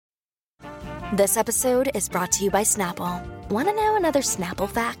This episode is brought to you by Snapple. Want to know another Snapple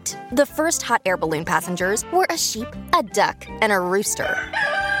fact? The first hot air balloon passengers were a sheep, a duck, and a rooster.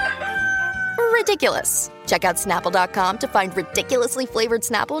 Ridiculous. Check out Snapple.com to find ridiculously flavored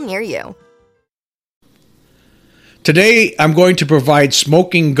Snapple near you. Today, I'm going to provide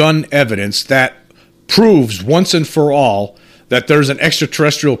smoking gun evidence that proves once and for all that there's an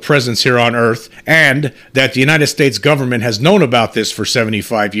extraterrestrial presence here on Earth, and that the United States government has known about this for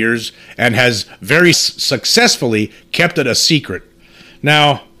 75 years and has very successfully kept it a secret.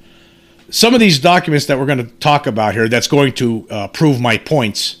 Now, some of these documents that we're going to talk about here that's going to prove my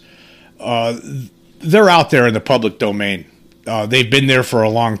points, they're out there in the public domain. They've been there for a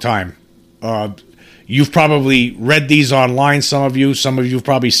long time. You've probably read these online, some of you have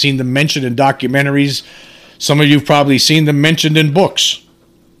probably seen them mentioned in documentaries. Some of you have probably seen them mentioned in books.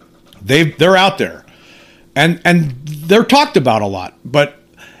 They're out there, and they're talked about a lot. But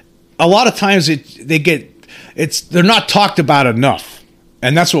a lot of times they're not talked about enough,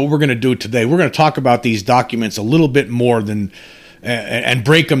 and that's what we're going to do today. We're going to talk about these documents a little bit more than and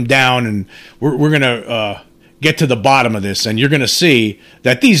break them down, and we're going to get to the bottom of this. And you're going to see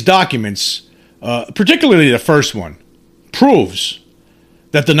that these documents, particularly the first one, proves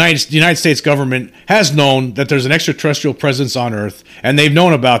that the United States government has known that there's an extraterrestrial presence on Earth, and they've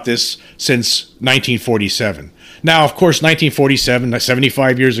known about this since 1947. Now, of course, 1947,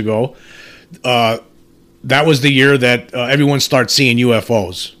 75 years ago, that was the year that everyone started seeing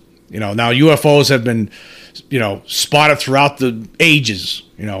UFOs. Now UFOs have been, spotted throughout the ages,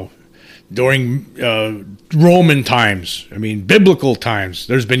 during Roman times. Biblical times.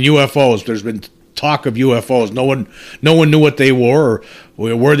 There's been UFOs. There's been talk of UFOs. No one knew what they were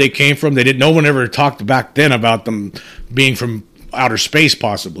or where they came from. No one ever talked back then about them being from outer space,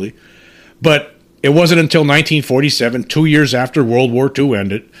 possibly. But it wasn't until 1947, 2 years after World War II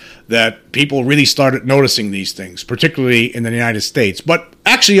ended, that people really started noticing these things, particularly in the United States, but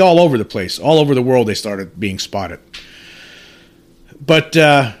actually all over the place, all over the world, they started being spotted. But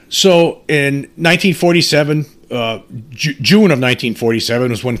so in 1947, June of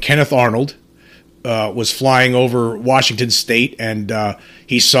 1947 was when Kenneth Arnold was flying over Washington State, and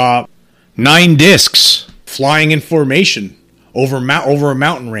he saw 9 discs flying in formation over a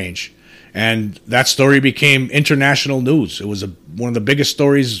mountain range, and that story became international news. It was one of the biggest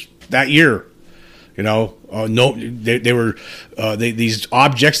stories that year. They were these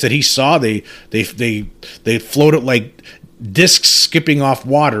objects that he saw. They floated like discs skipping off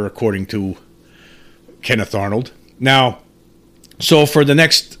water, according to Kenneth Arnold. Now, so for the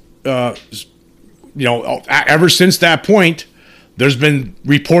next ever since that point, there's been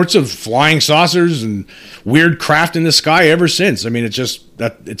reports of flying saucers and weird craft in the sky ever since.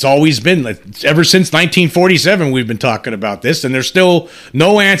 It's always been ever since 1947 we've been talking about this, and there's still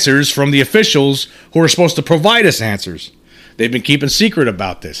no answers from the officials who are supposed to provide us answers. They've been keeping secret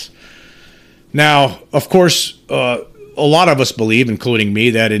about this. Now, of course, a lot of us believe, including me,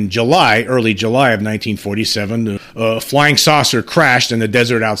 that in early July of 1947, a flying saucer crashed in the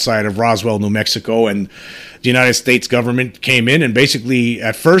desert outside of Roswell, New Mexico, and the United States government came in and basically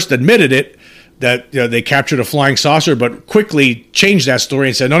at first admitted it, that they captured a flying saucer, but quickly changed that story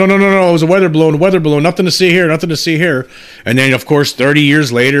and said, no, it was a weather balloon, nothing to see here. And then, of course, 30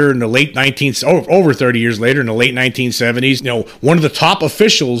 years later, in the late 1970s, one of the top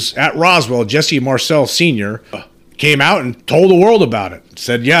officials at Roswell, Jesse Marcel Sr., came out and told the world about it.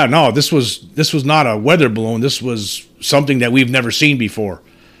 Said, this was not a weather balloon. This was something that we've never seen before.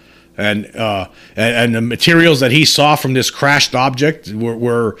 And the materials that he saw from this crashed object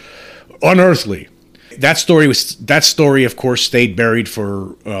were unearthly. That story, of course, stayed buried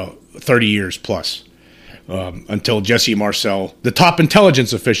for 30 years plus. Until Jesse Marcel, the top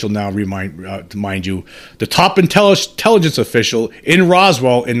intelligence official now, mind you, the top intelligence official in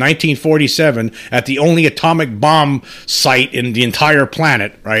Roswell in 1947 at the only atomic bomb site in the entire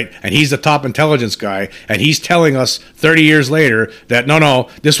planet, right? And he's the top intelligence guy, and he's telling us 30 years later that no,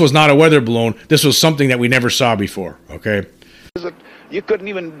 this was not a weather balloon. This was something that we never saw before, okay? You couldn't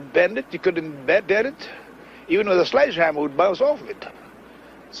even bend it. You couldn't dead it. Even with a sledgehammer would bounce off of it.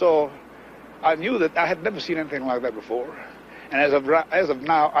 So I knew that I had never seen anything like that before. And as of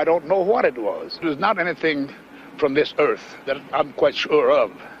now, I don't know what it was. It was not anything from this earth that I'm quite sure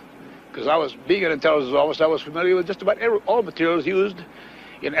of. Because being an intelligence officer, I was familiar with just about all materials used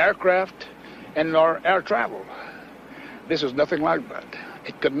in aircraft and in our air travel. This is nothing like that.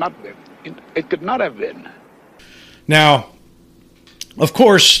 It could not be. It could not have been. Now, of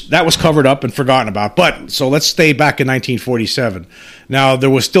course, that was covered up and forgotten about. But so let's stay back in 1947. Now, there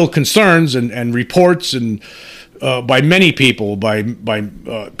was still concerns and reports and by many people, by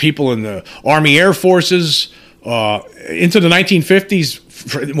people in the Army Air Forces, into the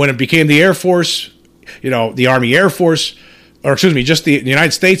 1950s, when it became the Air Force, the Army Air Force, or excuse me, just the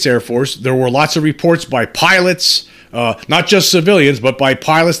United States Air Force. There were lots of reports by pilots, not just civilians, but by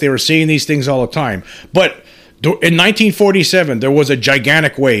pilots. They were seeing these things all the time. But in 1947, there was a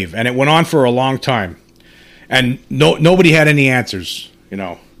gigantic wave, and it went on for a long time. And nobody had any answers,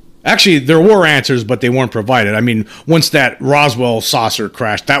 Actually, there were answers, but they weren't provided. I mean, once that Roswell saucer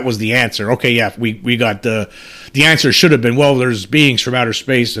crashed, that was the answer. Okay, yeah, we got the answer should have been, well, there's beings from outer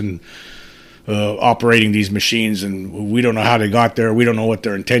space and operating these machines, and we don't know how they got there. We don't know what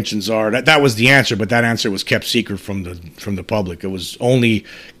their intentions are. That was the answer, but that answer was kept secret from the public. It was only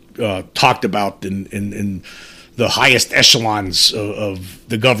talked about in the highest echelons of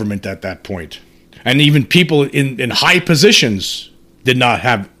the government at that point. And even people in high positions did not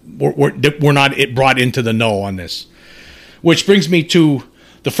have were not brought into the know on this. Which brings me to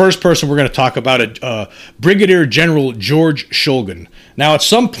the first person we're going to talk about, Brigadier General George Shulgin. Now, at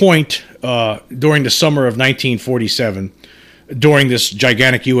some point during the summer of 1947, during this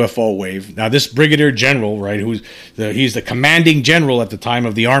gigantic UFO wave, now this Brigadier General, right, he's the commanding general at the time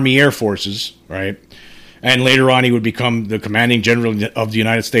of the Army Air Forces, right, and later on he would become the commanding general of the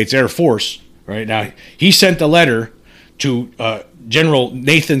United States Air Force, right. Now, he sent a letter to General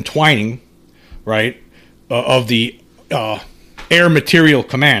Nathan Twining, right, of the Air Materiel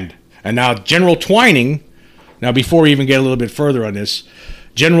Command. And now General Twining, before we even get a little bit further on this,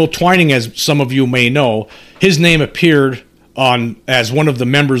 General Twining, as some of you may know, his name appeared as one of the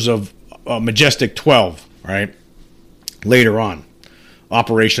members of Majestic 12, right, later on.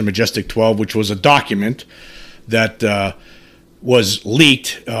 Operation Majestic 12, which was a document that was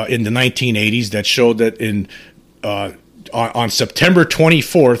leaked in the 1980s that showed that on September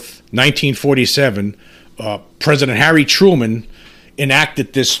 24th, 1947, President Harry Truman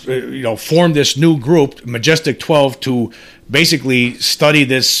enacted this, formed this new group, Majestic 12, to basically study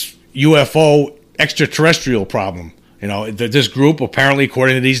this UFO extraterrestrial problem. This group, apparently,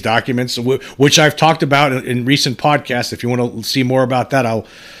 according to these documents, which I've talked about in recent podcasts. If you want to see more about that, I'll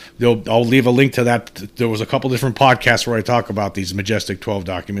leave a link to that. There was a couple different podcasts where I talk about these Majestic 12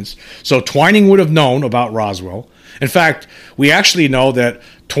 documents. So Twining would have known about Roswell. In fact, we actually know that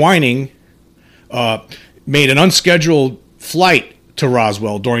Twining made an unscheduled flight to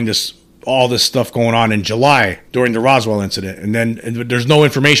Roswell during all this stuff going on in July during the Roswell incident. And then there's no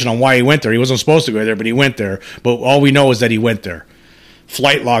information on why he went there. He wasn't supposed to go there, but he went there. But all we know is that he went there.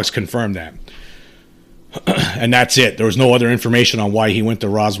 Flight logs confirm that. And that's it. There was no other information on why he went to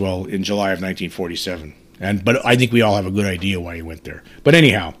Roswell in July of 1947. But I think we all have a good idea why he went there. But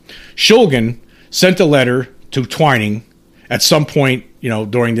anyhow, Shulgin sent a letter to Twining at some point,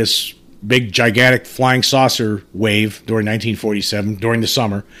 during this big, gigantic flying saucer wave during 1947, during the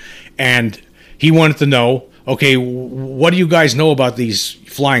summer. And he wanted to know, okay, what do you guys know about these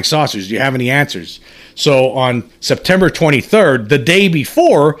flying saucers? Do you have any answers? So on September 23rd, the day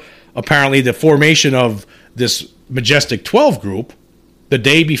before, apparently, the formation of this Majestic 12 group, the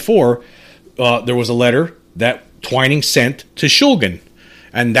day before, there was a letter that Twining sent to Shulgin.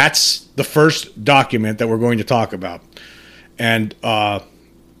 And that's the first document that we're going to talk about. And I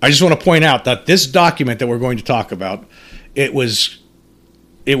just want to point out that this document that we're going to talk about, it was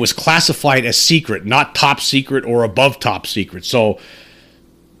classified as secret, not top secret or above top secret. So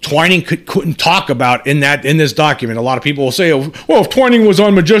Twining couldn't talk about in this document. A lot of people will say, well, if Twining was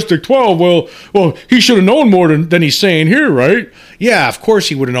on Majestic 12, well, he should have known more than he's saying here, right? Yeah, of course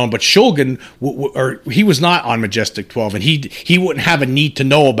he would have known, but Shulgin, he was not on Majestic 12, and he wouldn't have a need to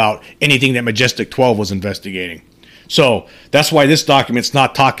know about anything that Majestic 12 was investigating. So that's why this document's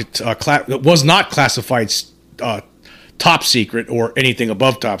was not classified top secret or anything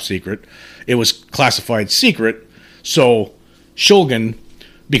above top secret. It was classified secret. So Shulgin,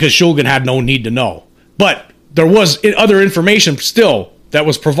 because Shulgin had no need to know. But there was other information still that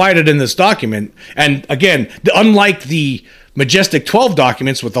was provided in this document. And again, unlike the Majestic 12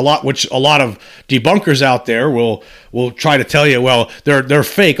 documents, which a lot of debunkers out there will try to tell you, well, they're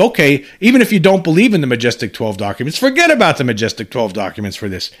fake. Okay, even if you don't believe in the Majestic 12 documents, forget about the Majestic 12 documents for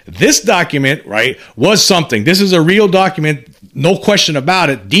this. This document, right, was something. This is a real document, no question about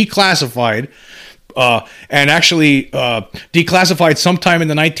it, declassified. And actually declassified sometime in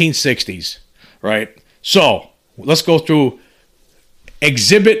the 1960s, right? So let's go through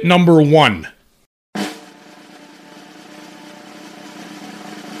exhibit number 1.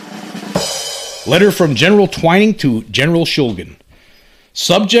 Letter from General Twining to General Shulgin.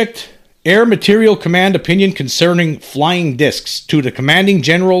 Subject Air Materiel Command opinion concerning flying discs to the Commanding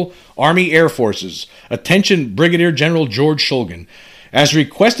General, Army Air Forces. Attention, Brigadier General George Shulgin. As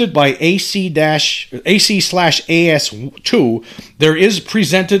requested by AC/AS2, there is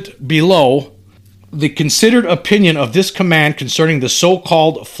presented below the considered opinion of this command concerning the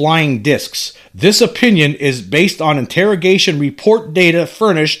so-called flying discs. This opinion is based on interrogation report data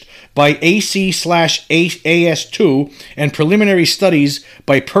furnished by AC/AS2 and preliminary studies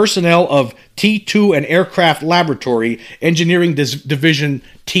by personnel of T2 and Aircraft Laboratory, Engineering Division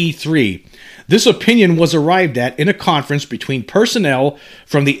T3. This opinion was arrived at in a conference between personnel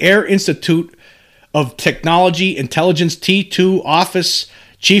from the Air Institute of Technology Intelligence T2 Office,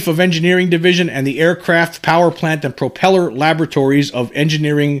 Chief of Engineering Division, and the Aircraft Power Plant and Propeller Laboratories of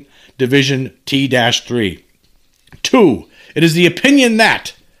Engineering Division T-3. 2. It is the opinion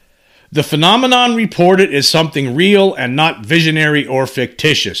that the phenomenon reported is something real and not visionary or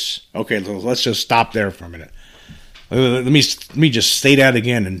fictitious. Okay, let's just stop there for a minute. Let me just say that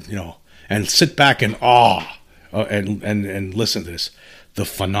again, and sit back in awe and listen to this. The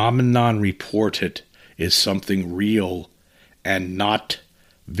phenomenon reported is something real and not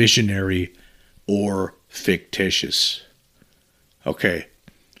visionary or fictitious. Okay,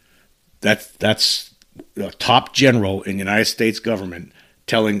 that's a top general in the United States government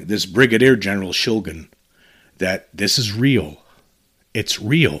telling this Brigadier General Shulgin that this is real. It's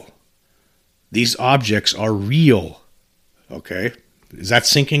real. These objects are real. Okay? Is that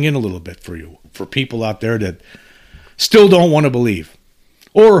sinking in a little bit for you? For people out there that still don't want to believe?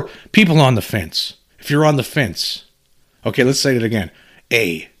 Or people on the fence? If you're on the fence. Okay, let's say it again.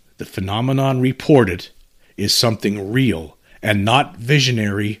 A, the phenomenon reported is something real and not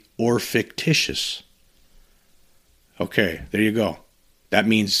visionary or fictitious. Okay, there you go. That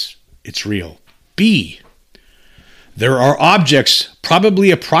means it's real. B, there are objects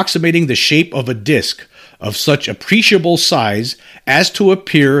probably approximating the shape of a disc of such appreciable size as to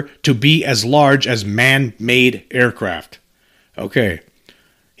appear to be as large as man-made aircraft. Okay,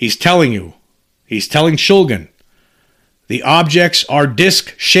 he's telling Shulgin, the objects are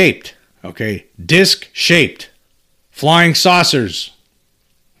disc-shaped. Okay, disc-shaped. Flying saucers.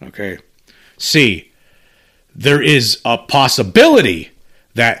 Okay. C, there is a possibility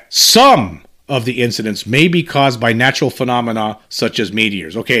that some of the incidents may be caused by natural phenomena such as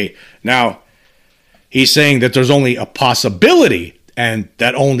meteors. Okay, now he's saying that there's only a possibility, and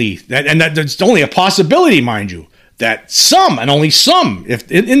that there's only a possibility, mind you, that some, and only some, if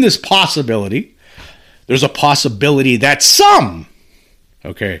in this possibility, there's a possibility that some,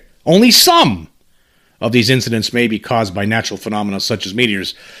 okay, only some of these incidents may be caused by natural phenomena such as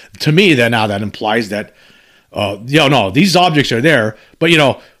meteors. To me, that implies that these objects are there, but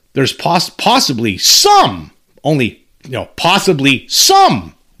there's possibly some, only possibly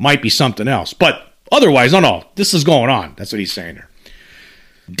some might be something else, but otherwise, no, this is going on. That's what he's saying here.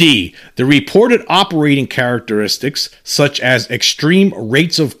 D, the reported operating characteristics such as extreme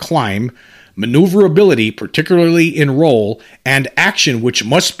rates of climb, maneuverability, particularly in roll, and action which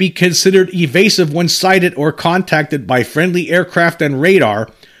must be considered evasive when sighted or contacted by friendly aircraft and radar,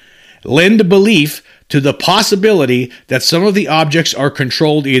 lend belief to the possibility that some of the objects are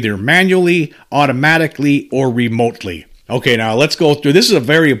controlled either manually, automatically, or remotely. Okay, now let's go through. This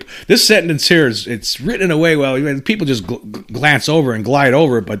sentence here it's written in a way, well, people just glance over and glide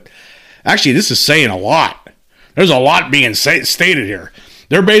over it, but actually this is saying a lot. There's a lot being stated here.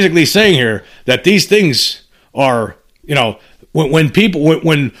 They're basically saying here that these things are, when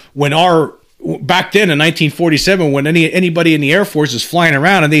back then in 1947, when anybody in the Air Force is flying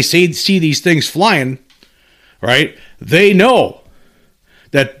around and they see these things flying, right? They know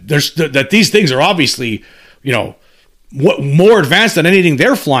that that these things are obviously, more advanced than anything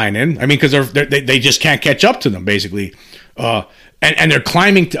they're flying in. I mean, because they just can't catch up to them, basically, and they're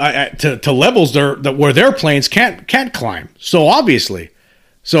climbing to levels where their planes can't climb. So obviously,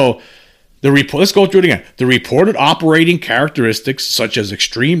 let's go through it again. The reported operating characteristics such as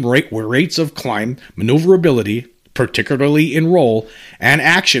extreme rates of climb, maneuverability, particularly in roll, and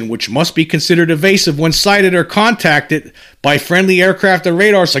action, which must be considered evasive when sighted or contacted by friendly aircraft and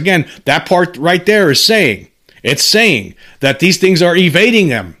radars. Again, that part right there is saying that these things are evading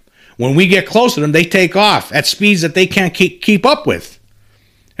them. When we get close to them, they take off at speeds that they can't keep up with,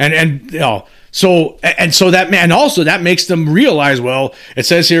 So that makes them realize, well, it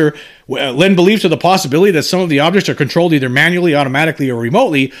says here, lend belief to the possibility that some of the objects are controlled either manually, automatically, or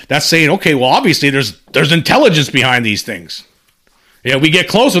remotely. That's saying, okay, well, obviously there's intelligence behind these things. We get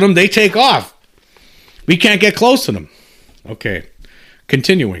close to them, they take off. We can't get close to them. Okay,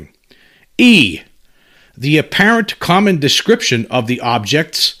 continuing. E, the apparent common description of the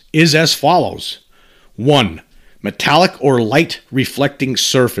objects is as follows. 1. Metallic or light reflecting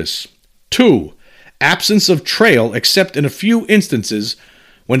surface. 2. Absence of trail except in a few instances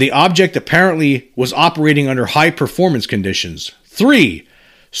when the object apparently was operating under high performance conditions. 3.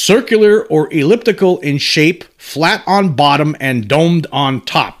 Circular or elliptical in shape, flat on bottom and domed on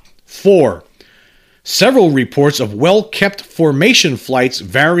top. 4. Several reports of well-kept formation flights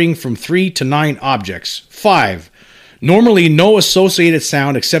varying from 3 to 9 objects. 5. Normally no associated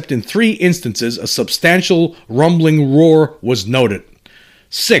sound except in 3 instances a substantial rumbling roar was noted.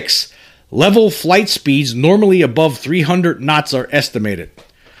 6. Level flight speeds normally above 300 knots are estimated.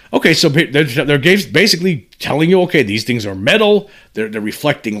 Okay, so they're basically telling you, okay, these things are metal, they're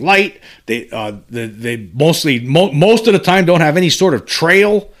reflecting light, they mostly, most of the time don't have any sort of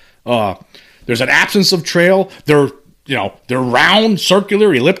trail. There's an absence of trail. They're round,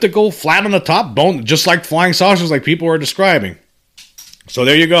 circular, elliptical, flat on the top, bone, just like flying saucers, like people are describing. So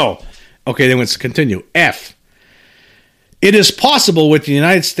there you go. Okay, then let's continue. F. It is possible with the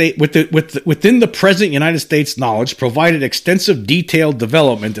United States, within the present United States knowledge, provided extensive detailed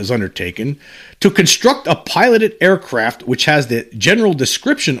development is undertaken, to construct a piloted aircraft which has the general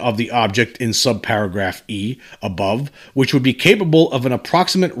description of the object in subparagraph E above, which would be capable of an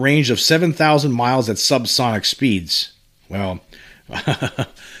approximate range of 7,000 miles at subsonic speeds. Well,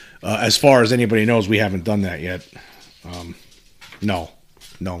 as far as anybody knows, we haven't done that yet. No,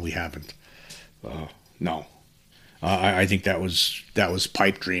 we haven't. No. I think that was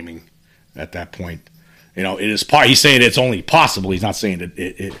pipe dreaming at that point. He's saying it's only possible. He's not saying that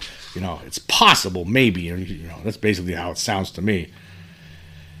it's possible, maybe. That's basically how it sounds to me.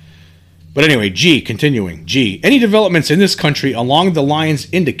 But anyway, G, continuing. G, any developments in this country along the lines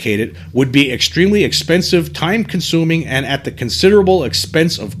indicated would be extremely expensive, time-consuming, and at the considerable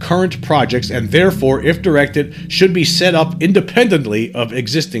expense of current projects, and therefore, if directed, should be set up independently of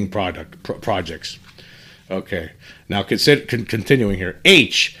existing projects. Okay, now continuing here.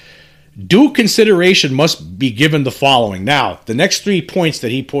 H, due consideration must be given the following. Now, the next 3 points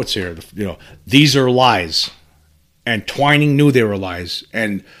that he puts here, these are lies. And Twining knew they were lies.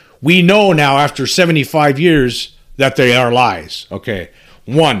 And we know now after 75 years that they are lies. Okay,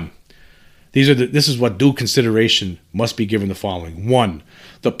 1, this is what due consideration must be given the following. 1,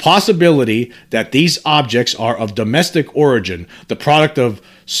 the possibility that these objects are of domestic origin, the product of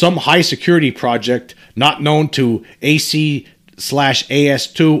some high security project not known to AC/AS2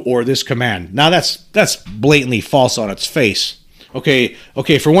 or this command. Now that's blatantly false on its face. Okay.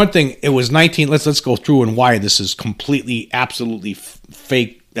 For one thing, it was 19. Let's go through and why this is completely, absolutely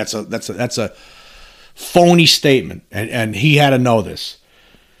fake. That's a phony statement, and he had to know this.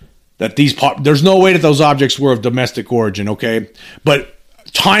 That there's no way that those objects were of domestic origin. Okay, but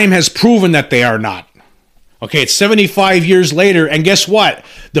time has proven that they are not. Okay, it's 75 years later, and guess what?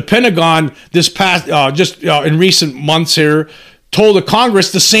 The Pentagon in recent months here told the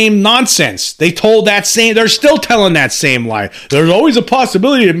Congress the same nonsense. They're still telling that same lie. There's always a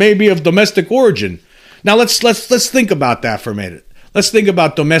possibility it may be of domestic origin. Now let's think about that for a minute. Let's think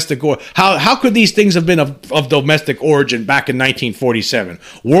about domestic origin. How could these things have been of domestic origin back in 1947?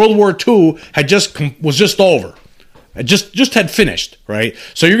 World War II was just over. It just had finished, right?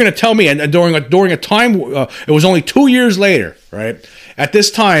 So you're going to tell me, and during a time, it was only 2 years later, right? At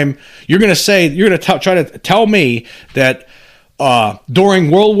this time, you're going to try to tell me that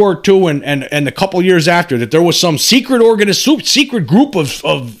during World War II and a couple years after, that there was some secret group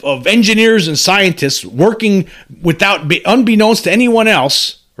of engineers and scientists working unbeknownst to anyone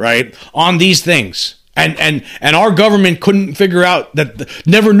else, right, on these things. And our government couldn't figure out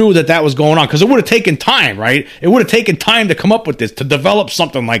never knew that was going on, because it would have taken time, right? It would have taken time to come up with this, to develop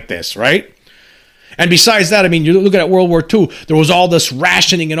something like this, right? And besides that, I mean, you look at World War II, there was all this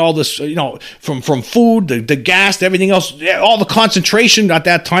rationing and all this, from food, the gas, everything else. All the concentration at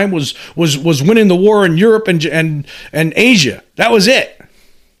that time was winning the war in Europe and Asia. That was it.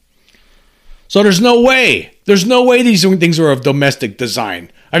 So there's no way these things are of domestic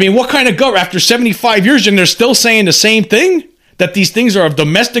design. I mean, what kind of government, after 75 years, and they're still saying the same thing? That these things are of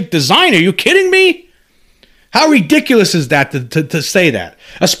domestic design? Are you kidding me? How ridiculous is that to say that?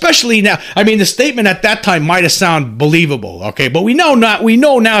 Especially now. I mean, the statement at that time might have sounded believable, okay? But we know now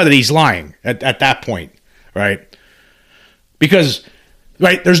that he's lying at that point, right? Because,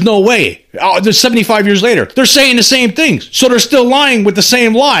 right, there's no way. There's 75 years later. They're saying the same things. So they're still lying with the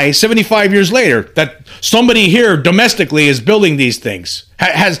same lie 75 years later, that somebody here domestically is building these things.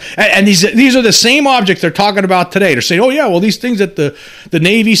 And these are the same objects they're talking about today. They're saying, oh yeah, well, these things that the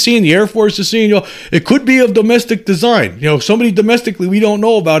Navy seen, the Air Force is seeing, it could be of domestic design. Somebody domestically we don't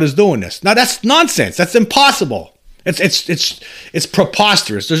know about is doing this. Now that's nonsense. That's impossible. It's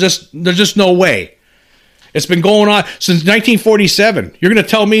preposterous. There's just no way. It's been going on since 1947. You're going to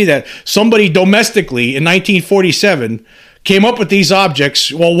tell me that somebody domestically in 1947 came up with these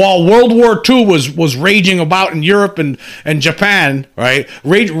objects while World War II was raging about in Europe and Japan, right?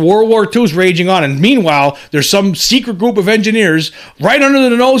 World War II is raging on. And meanwhile, there's some secret group of engineers right under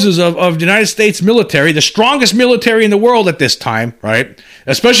the noses of the United States military, the strongest military in the world at this time, right?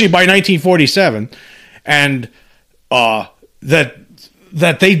 Especially by 1947. And that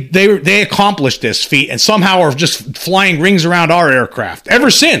they accomplished this feat and somehow are just flying rings around our aircraft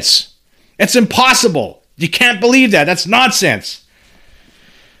ever since. It's impossible. You can't believe that. That's nonsense.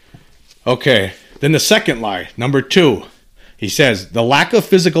 Okay, then the second lie, number 2. He says, the lack of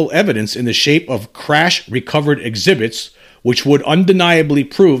physical evidence in the shape of crash-recovered exhibits, which would undeniably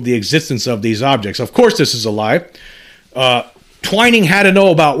prove the existence of these objects. Of course, this is a lie. Twining had to know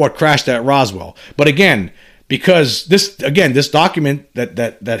about what crashed at Roswell. But again, because this document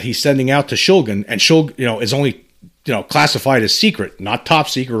that he's sending out to Shulgin, and Shulgin, is only, classified as secret, not top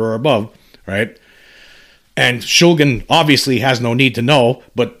secret or above, right? And Shulgin obviously has no need to know,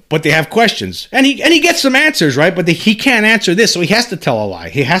 but they have questions. And he gets some answers, right? But he can't answer this, so he has to tell a lie.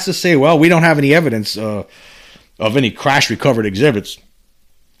 He has to say, well, we don't have any evidence of any crash-recovered exhibits.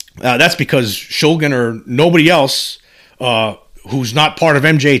 That's because Shulgin or nobody else who's not part of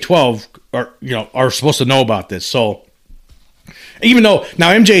MJ-12 are supposed to know about this. So even though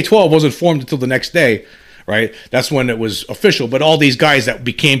now MJ-12 wasn't formed until the next day, right? That's when it was official. But all these guys that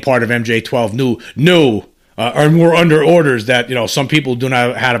became part of MJ-12 knew and were under orders that, some people do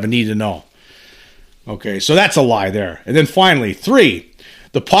not have a need to know. Okay, so that's a lie there. And then finally, 3,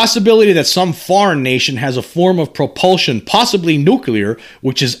 the possibility that some foreign nation has a form of propulsion, possibly nuclear,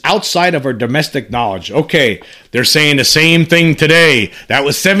 which is outside of our domestic knowledge. Okay, they're saying the same thing today. That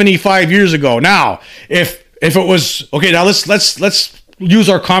was 75 years ago. Now, if it was, okay, now let's use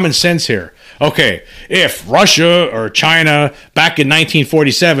our common sense here. Okay, if Russia or China back in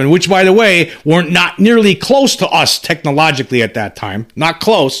 1947, which by the way, weren't not nearly close to us technologically at that time, not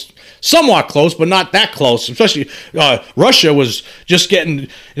close, somewhat close, but not that close, especially Russia was just getting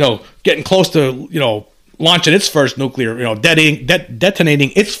close to, launching its first nuclear,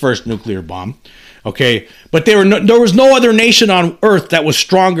 detonating its first nuclear bomb. Okay, but there was no other nation on Earth that was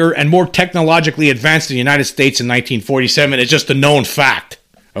stronger and more technologically advanced than the United States in 1947. It's just a known fact.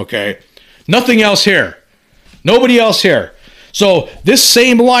 Okay. Nothing else here. Nobody else here. So this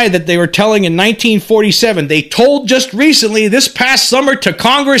same lie that they were telling in 1947, they told just recently this past summer to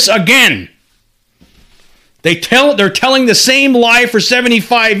Congress again. They're telling the same lie for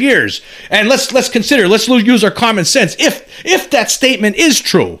 75 years. And let's use our common sense. If that statement is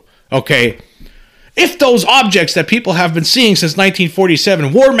true, okay, if those objects that people have been seeing since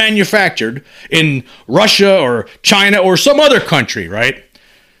 1947 were manufactured in Russia or China or some other country, right?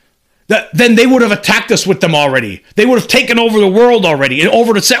 Then they would have attacked us with them already. They would have taken over the world already.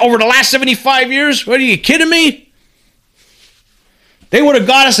 Over the last 75 years? What, are you kidding me? They would have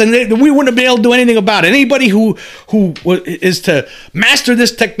got us, and we wouldn't have been able to do anything about it. Anybody who is to master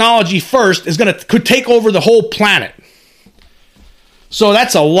this technology first could take over the whole planet. So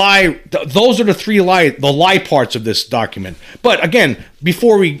that's a lie. Those are the lie parts of this document. But again,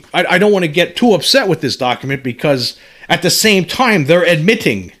 I don't want to get too upset with this document, because at the same time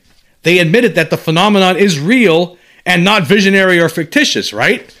they admitted that the phenomenon is real and not visionary or fictitious,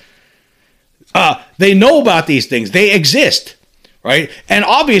 right? They know about these things. They exist, right? And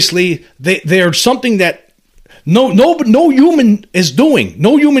obviously, they're something that no human is doing.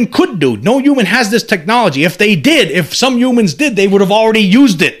 No human could do. No human has this technology. If some humans did, they would have already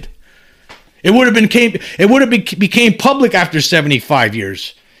used it. It would have became public after 75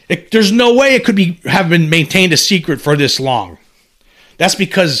 years. There's no way it could have been maintained a secret for this long. That's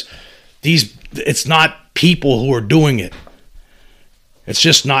because it's not people who are doing it. It's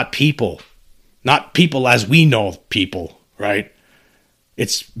just not people as we know people, right?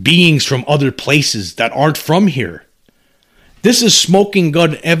 It's beings from other places that aren't from here. This is smoking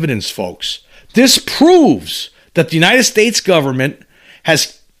gun evidence, folks. This proves that the United States government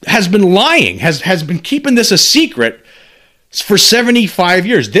has been lying, has been keeping this a secret for 75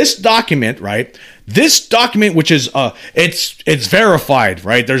 years. This document, right? This document, which is it's verified,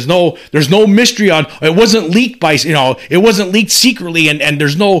 right? There's no mystery on it. Wasn't leaked it wasn't leaked secretly, and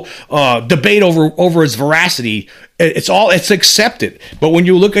there's no debate over its veracity. It's accepted. But when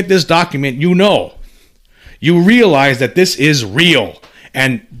you look at this document, you realize that this is real.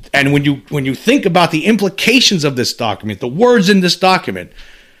 And when you think about the implications of this document, the words in this document,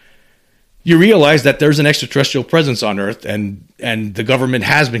 you realize that there's an extraterrestrial presence on Earth, and the government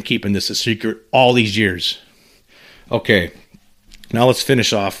has been keeping this a secret all these years. Okay, now let's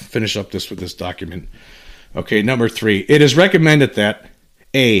finish up this with this document. Okay, number 3. It is recommended that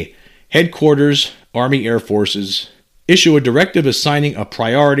A. Headquarters, Army Air Forces, issue a directive assigning a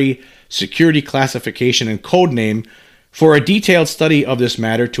priority, security classification, and code name for a detailed study of this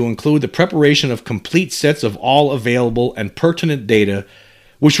matter to include the preparation of complete sets of all available and pertinent data,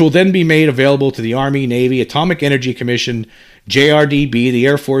 which will then be made available to the Army, Navy, Atomic Energy Commission, JRDB, the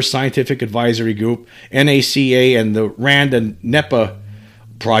Air Force Scientific Advisory Group, NACA, and the RAND and NEPA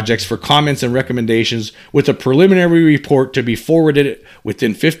projects for comments and recommendations, with a preliminary report to be forwarded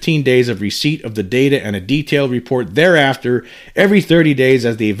within 15 days of receipt of the data and a detailed report thereafter every 30 days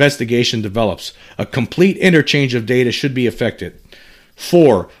as the investigation develops. A complete interchange of data should be effected.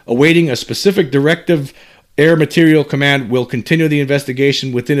 4. Awaiting a specific directive, Air Materiel Command will continue the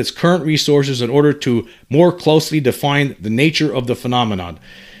investigation within its current resources in order to more closely define the nature of the phenomenon.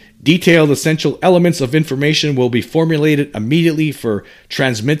 Detailed essential elements of information will be formulated immediately for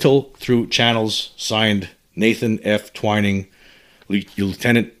transmittal through channels. Signed, Nathan F. Twining,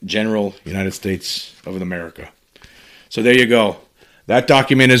 Lieutenant General, United States of America. So there you go. That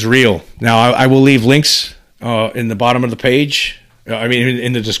document is real. Now, I will leave links in the bottom of the page,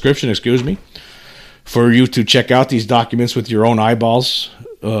 in the description, excuse me, for you to check out these documents with your own eyeballs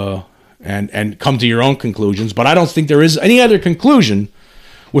and come to your own conclusions. But I don't think there is any other conclusion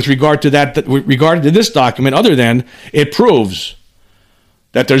with regard to this document, other than it proves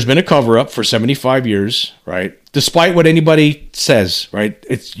that there's been a cover-up for 75 years, right? Despite what anybody says, right?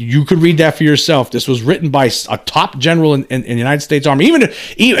 You could read that for yourself. This was written by a top general in the United States Army. Even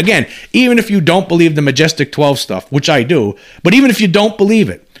if you don't believe the Majestic 12 stuff, which I do, but even if you don't believe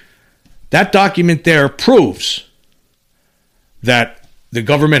it, that document there proves that the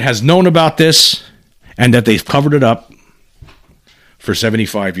government has known about this and that they've covered it up for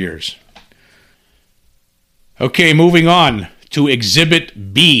 75 years. Okay, moving on to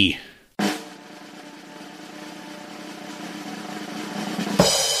Exhibit B.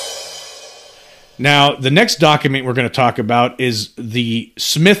 Now, the next document we're going to talk about is the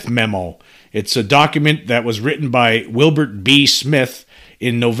Smith Memo. It's a document that was written by Wilbert B. Smith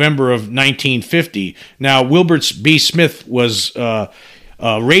in November of 1950. Now, Wilbert B. Smith was a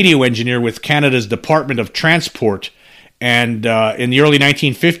radio engineer with Canada's Department of Transport. And in the early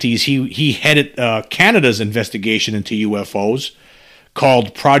 1950s, he headed Canada's investigation into UFOs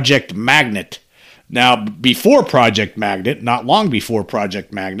called Project Magnet. Now, before Project Magnet, not long before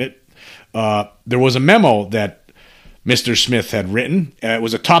Project Magnet, there was a memo that Mr. Smith had written. It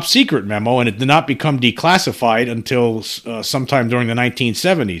was a top secret memo, and it did not become declassified until sometime during the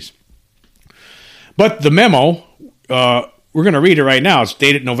 1970s. But the memo, we're going to read it right now. It's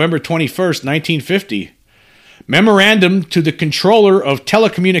dated November 21st, 1950. Memorandum to the Controller of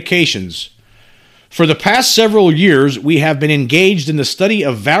Telecommunications. For the past several years, we have been engaged in the study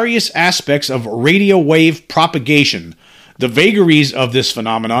of various aspects of radio wave propagation. The vagaries of this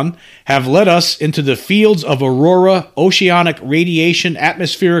phenomenon have led us into the fields of aurora, oceanic radiation,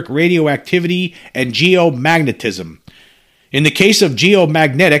 atmospheric radioactivity, and geomagnetism. In the case of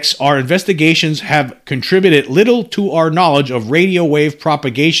geomagnetics, our investigations have contributed little to our knowledge of radio wave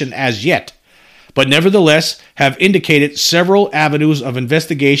propagation as yet, but nevertheless have indicated several avenues of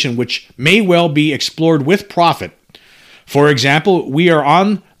investigation which may well be explored with profit. For example, we are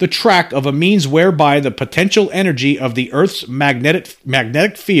on the track of a means whereby the potential energy of the Earth's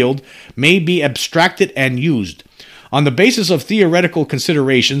magnetic field may be abstracted and used. On the basis of theoretical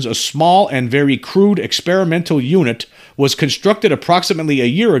considerations, a small and very crude experimental unit was constructed approximately a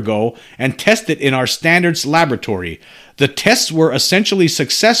year ago and tested in our standards laboratory. The tests were essentially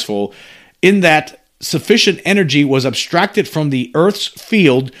successful in that sufficient energy was abstracted from the Earth's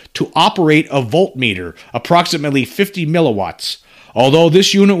field to operate a voltmeter, approximately 50 milliwatts. Although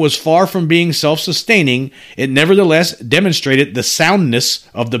this unit was far from being self-sustaining, it nevertheless demonstrated the soundness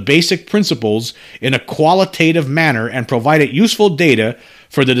of the basic principles in a qualitative manner and provided useful data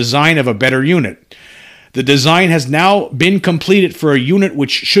for the design of a better unit. The design has now been completed for a unit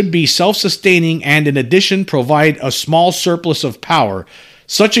which should be self-sustaining and in addition provide a small surplus of power.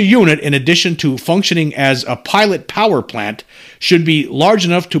 Such a unit, in addition to functioning as a pilot power plant, should be large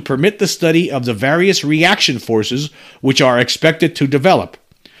enough to permit the study of the various reaction forces which are expected to develop.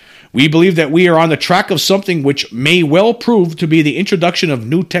 We believe that we are on the track of something which may well prove to be the introduction of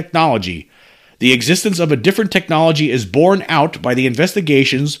new technology. The existence of a different technology is borne out by the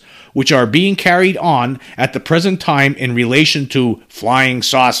investigations which are being carried on at the present time in relation to flying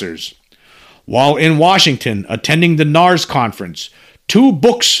saucers. While in Washington attending the NARS conference, 2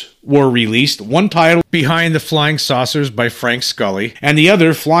 books were released, one titled Behind the Flying Saucers by Frank Scully, and the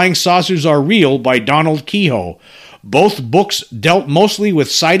other Flying Saucers Are Real by Donald Kehoe. Both books dealt mostly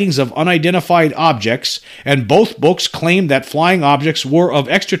with sightings of unidentified objects, and both books claimed that flying objects were of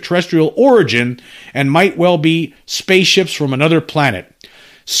extraterrestrial origin and might well be spaceships from another planet.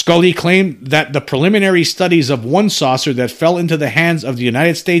 Scully claimed that the preliminary studies of one saucer that fell into the hands of the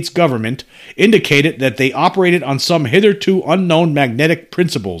United States government indicated that they operated on some hitherto unknown magnetic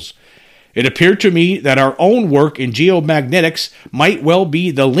principles. It appeared to me that our own work in geomagnetics might well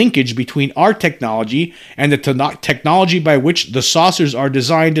be the linkage between our technology and the technology by which the saucers are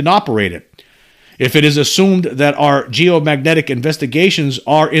designed and operated. If it is assumed that our geomagnetic investigations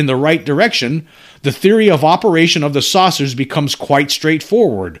are in the right direction, the theory of operation of the saucers becomes quite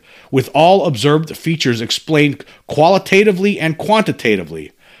straightforward, with all observed features explained qualitatively and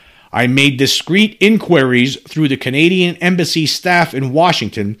quantitatively. I made discreet inquiries through the Canadian Embassy staff in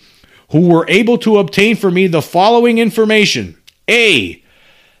Washington, who were able to obtain for me the following information. A.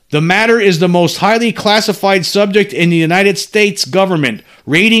 The matter is the most highly classified subject in the United States government,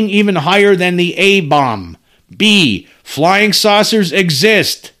 rating even higher than the A-bomb. B. Flying saucers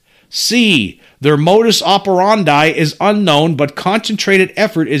exist. C. Their modus operandi is unknown, but concentrated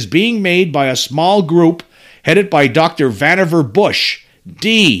effort is being made by a small group headed by Dr. Vannevar Bush.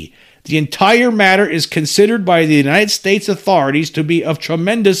 D. The entire matter is considered by the United States authorities to be of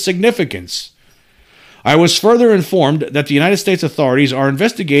tremendous significance. I was further informed that the United States authorities are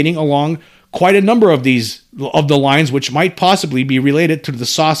investigating along quite a number of the lines which might possibly be related to the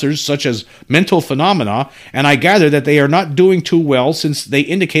saucers, such as mental phenomena, and I gather that they are not doing too well, since they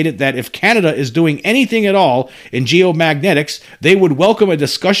indicated that if Canada is doing anything at all in geomagnetics, they would welcome a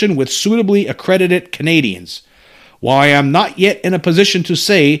discussion with suitably accredited Canadians. While I am not yet in a position to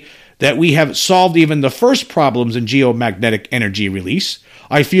say that we have solved even the first problems in geomagnetic energy release,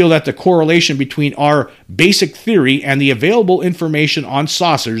 I feel that the correlation between our basic theory and the available information on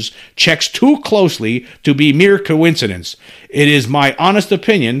saucers checks too closely to be mere coincidence. It is my honest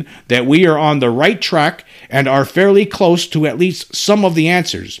opinion that we are on the right track and are fairly close to at least some of the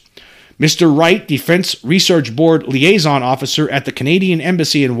answers. Mr. Wright, Defense Research Board Liaison Officer at the Canadian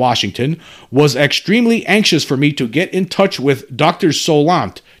Embassy in Washington, was extremely anxious for me to get in touch with Dr.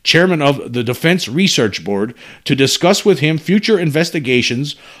 Solant, Chairman of the Defense Research Board, to discuss with him future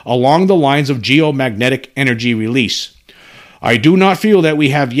investigations along the lines of geomagnetic energy release. I do not feel that we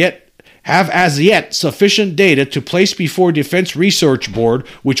have as yet sufficient data to place before Defense Research Board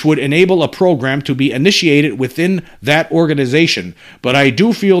which would enable a program to be initiated within that organization, but I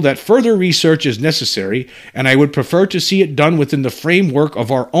do feel that further research is necessary, and I would prefer to see it done within the framework of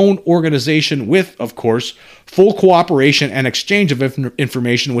our own organization with, of course, full cooperation and exchange of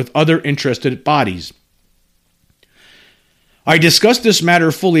information with other interested bodies. I discussed this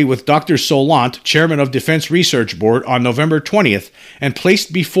matter fully with Dr. Solant, Chairman of Defense Research Board, on November 20th, and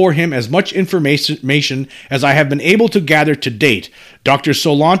placed before him as much information as I have been able to gather to date. Dr.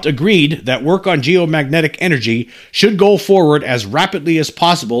 Solant agreed that work on geomagnetic energy should go forward as rapidly as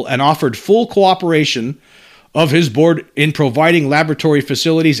possible and offered full cooperation of his board in providing laboratory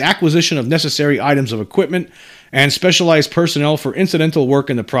facilities, acquisition of necessary items of equipment, and specialized personnel for incidental work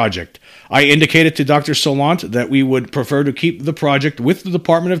in the project. I indicated to Dr. Solant that we would prefer to keep the project with the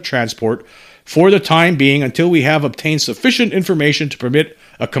Department of Transport for the time being until we have obtained sufficient information to permit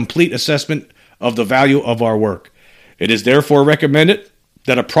a complete assessment of the value of our work. It is therefore recommended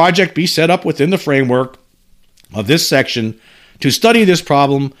that a project be set up within the framework of this section to study this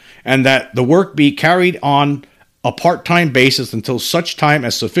problem, and that the work be carried on a part-time basis until such time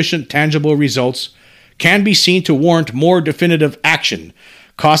as sufficient tangible results can be seen to warrant more definitive action.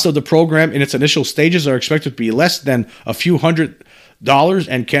 Costs of the program in its initial stages are expected to be less than a few $100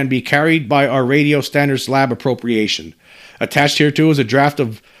 and can be carried by our radio standards lab appropriation. Attached hereto is a draft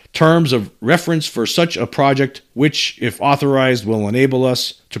of terms of reference for such a project, which, if authorized, will enable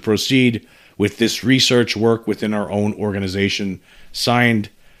us to proceed with this research work within our own organization. Signed,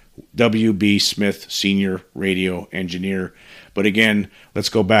 W.B. Smith, Senior Radio Engineer. But again, let's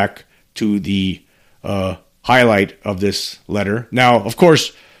go back to the highlight of this letter. Now, of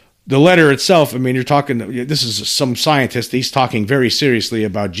course, the letter itself, I mean, you're talking, this is some scientist, he's talking very seriously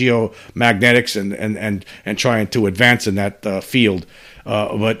about geomagnetics and trying to advance in that field.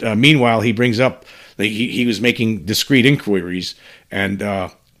 But meanwhile, he brings up that he was making discrete inquiries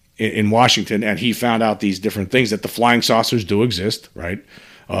and in Washington, and he found out these different things, that the flying saucers do exist, right?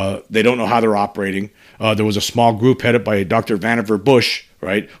 They don't know how they're operating. There was a small group headed by Dr. Vannevar Bush,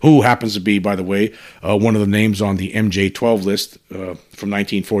 right, who happens to be, by the way, one of the names on the MJ-12 list from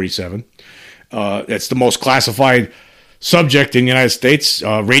 1947. It's the most classified subject in the United States,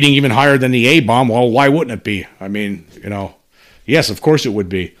 rating even higher than the A-bomb. Well, why wouldn't it be? I mean, yes, of course it would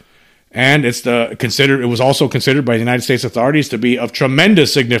be. And it was also considered by the United States authorities to be of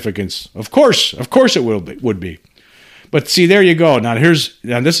tremendous significance. Of course it would be. But see, there you go. Now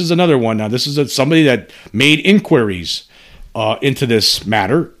this is another one. Now this is somebody that made inquiries into this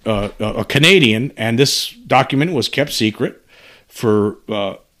matter, a Canadian, and this document was kept secret for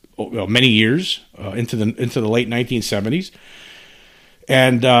many years into the late 1970s,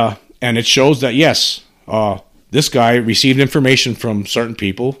 and it shows that yes, this guy received information from certain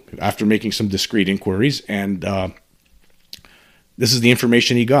people after making some discreet inquiries, and this is the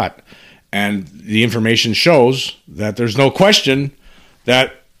information he got. And the information shows that there's no question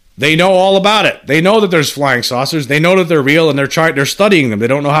that they know all about it. They know that there's flying saucers. They know that they're real, and they're studying them. They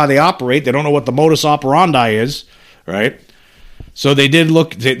don't know how they operate. They don't know what the modus operandi is, right? So they did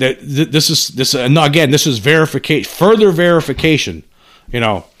look. This is verification, further verification,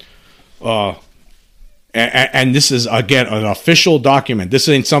 and this is again an official document. This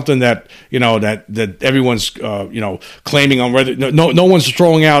ain't something that that everyone's claiming on whether no one's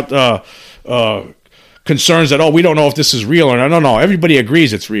throwing out concerns that we don't know if this is real or not. No, everybody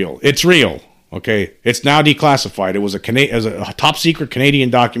agrees it's real. It's real. Okay, it's now declassified. It was a top secret Canadian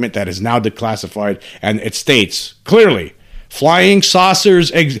document that is now declassified, and it states clearly: flying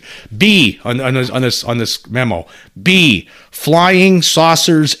saucers B on this memo. B, flying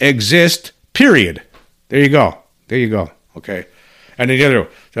saucers exist. Period. There you go. Okay. And then the other,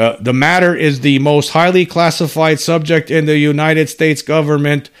 the matter is the most highly classified subject in the United States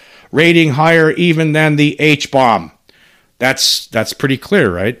government, rating higher even than the H-bomb. That's pretty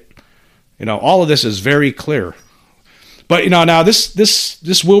clear, right? All of this is very clear. But now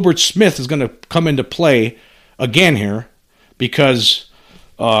this Wilbert Smith is going to come into play again here, because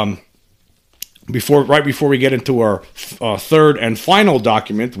right before we get into our third and final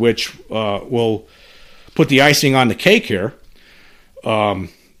document, which will put the icing on the cake here. Now,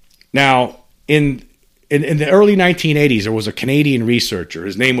 in the early 1980s, there was a Canadian researcher.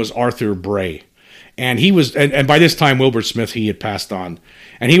 His name was Arthur Bray. And he was, and by this time, Wilbert Smith, he had passed on.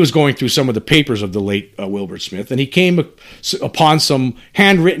 And he was going through some of the papers of the late Wilbert Smith. And he came upon some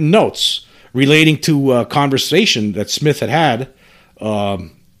handwritten notes relating to a conversation that Smith had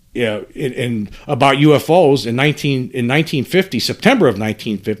in about UFOs in 1950, September of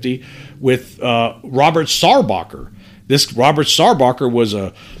 1950, with Robert Sarbacher. This Robert Sarbacher was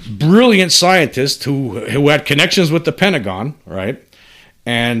a brilliant scientist who had connections with the Pentagon, right?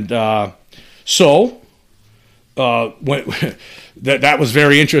 And so that was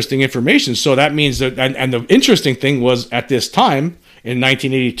very interesting information. So that means that, and the interesting thing was, at this time in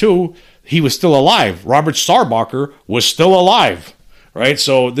 1982, he was still alive. Robert Sarbacher was still alive. Right,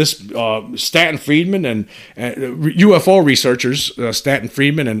 so this Stanton Friedman and UFO researchers, Stanton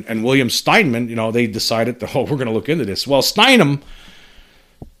Friedman and William Steinman, they decided that we're going to look into this. Well, Steinem,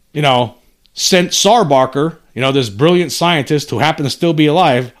 sent Sarbacher, this brilliant scientist who happened to still be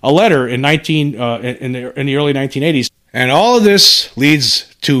alive, a letter in the early 1980s, and all of this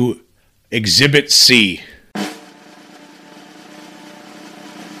leads to Exhibit C.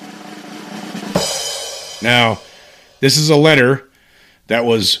 Now, this is a letter that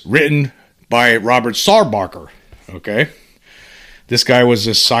was written by Robert Sarbacher, okay? This guy was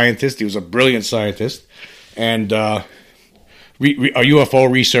a scientist. He was a brilliant scientist. And a UFO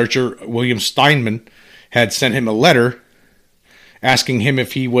researcher, William Steinman, had sent him a letter asking him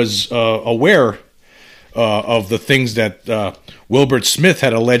if he was aware of the things that Wilbert Smith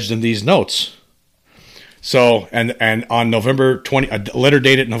had alleged in these notes. So, and on November 20, a letter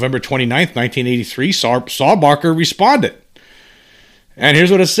dated November 29th, 1983, Sarbacher responded. And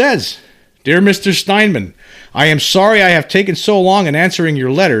here's what it says. Dear Mr. Steinman, I am sorry I have taken so long in answering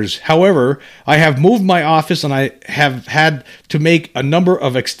your letters. However, I have moved my office and I have had to make a number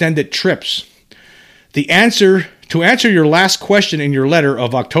of extended trips. To answer your last question in your letter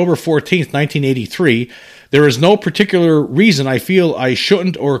of October 14th, 1983, there is no particular reason I feel I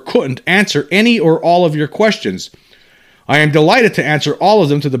shouldn't or couldn't answer any or all of your questions. I am delighted to answer all of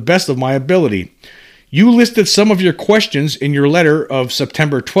them to the best of my ability. You listed some of your questions in your letter of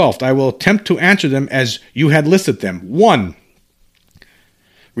September 12th. I will attempt to answer them as you had listed them. 1.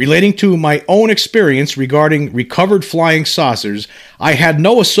 Relating to my own experience regarding recovered flying saucers, I had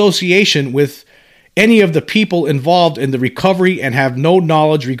no association with any of the people involved in the recovery and have no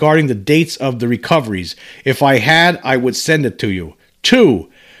knowledge regarding the dates of the recoveries. If I had, I would send it to you. 2.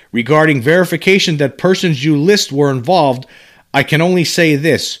 Regarding verification that persons you list were involved, I can only say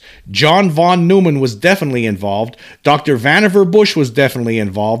this. John von Neumann was definitely involved. Dr. Vannevar Bush was definitely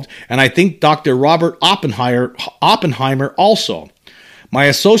involved. And I think Dr. Robert Oppenheimer also. My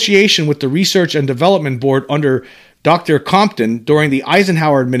association with the Research and Development Board under Dr. Compton, during the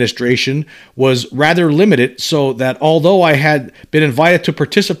Eisenhower administration, was rather limited, so that although I had been invited to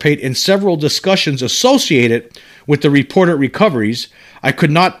participate in several discussions associated with the reported recoveries, I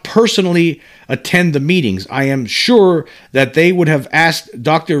could not personally attend the meetings. I am sure that they would have asked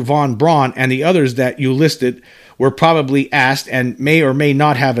Dr. von Braun, and the others that you listed were probably asked and may or may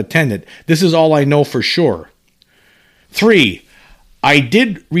not have attended. This is all I know for sure. 3. I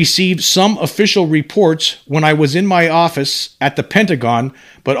did receive some official reports when I was in my office at the Pentagon,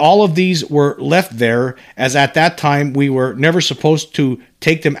 but all of these were left there, as at that time we were never supposed to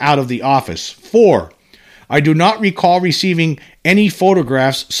take them out of the office. 4. I do not recall receiving any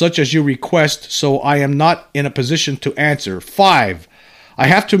photographs such as you request, so I am not in a position to answer. 5. I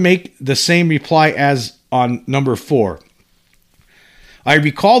have to make the same reply as on number 4. I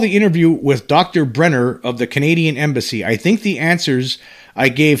recall the interview with Dr. Brenner of the Canadian Embassy. I think the answers I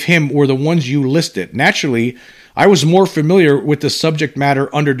gave him were the ones you listed. Naturally, I was more familiar with the subject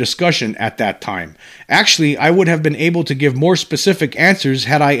matter under discussion at that time. Actually, I would have been able to give more specific answers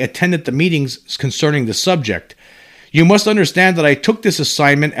had I attended the meetings concerning the subject. You must understand that I took this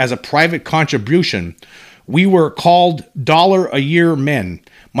assignment as a private contribution. We were called $1-a-year men.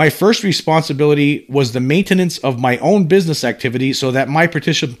 My first responsibility was the maintenance of my own business activity, so that my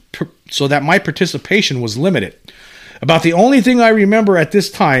participation was limited. About the only thing I remember at this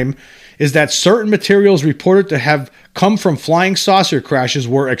time is that certain materials reported to have come from flying saucer crashes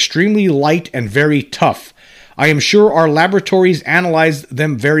were extremely light and very tough. I am sure our laboratories analyzed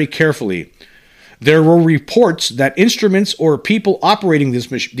them very carefully. There were reports that instruments or people operating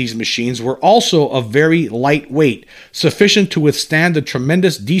these machines were also of very light weight, sufficient to withstand the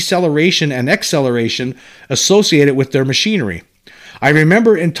tremendous deceleration and acceleration associated with their machinery. I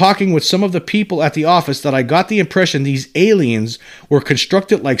remember in talking with some of the people at the office that I got the impression these aliens were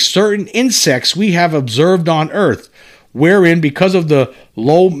constructed like certain insects we have observed on Earth, wherein, because of the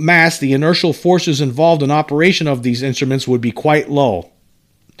low mass, the inertial forces involved in operation of these instruments would be quite low.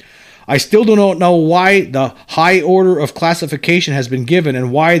 I still do not know why the high order of classification has been given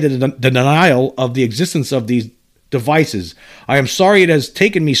and why the denial of the existence of these devices. I am sorry it has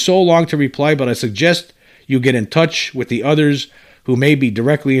taken me so long to reply, but I suggest you get in touch with the others who may be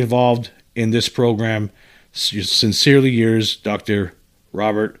directly involved in this program. Sincerely yours, Dr.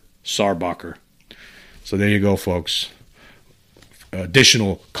 Robert Sarbacher. So there you go, folks.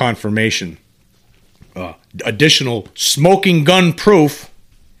 Additional confirmation. Additional smoking gun proof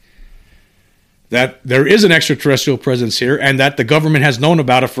that there is an extraterrestrial presence here and that the government has known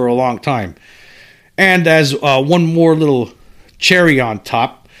about it for a long time. And as one more little cherry on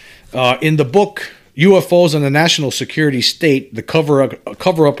top, in the book UFOs and the National Security State, the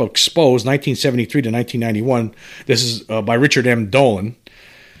Cover-Up Exposed, 1973 to 1991, this is by Richard M. Dolan.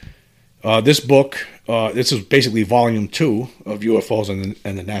 This book, this is basically volume 2 of UFOs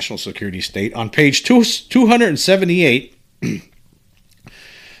and the National Security State. On page 278,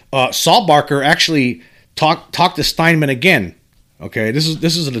 Saul Barker actually talked to Steinman again. Okay, this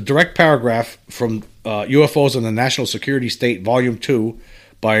is a direct paragraph from UFOs and the National Security State, Volume 2,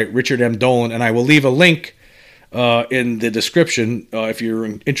 by Richard M. Dolan, and I will leave a link in the description if you're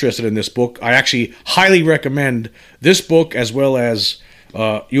interested in this book. I actually highly recommend this book as well as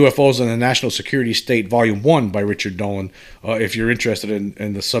UFOs and the National Security State, Volume 1 by Richard Dolan, if you're interested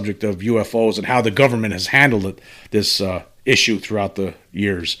in the subject of UFOs and how the government has handled this issue throughout the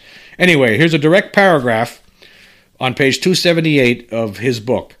years. Anyway, here's a direct paragraph on page 278 of his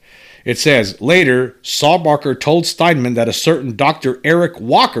book. It says, later, Saul Barker told Steinman that a certain Dr. Eric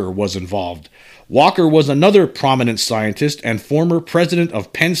Walker was involved. Walker was another prominent scientist and former president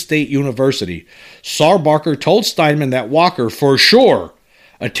of Penn State University. Saul Barker told Steinman that Walker, for sure,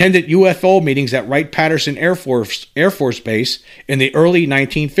 attended UFO meetings at Wright-Patterson Air Force Base in the early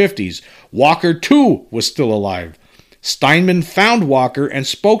 1950s. Walker, too, was still alive. Steinman found Walker and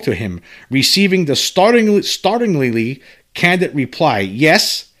spoke to him, receiving the startlingly candid reply,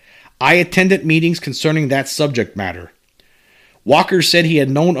 yes, I attended meetings concerning that subject matter. Walker said he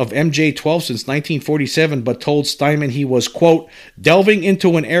had known of MJ-12 since 1947, but told Steinman he was, quote, delving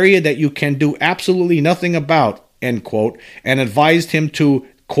into an area that you can do absolutely nothing about, end quote, and advised him to,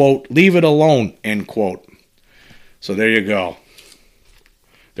 quote, leave it alone, end quote. So there you go.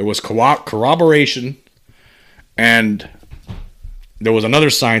 There was corroboration, and there was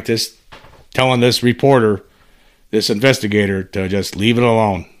another scientist telling this reporter, this investigator, to just leave it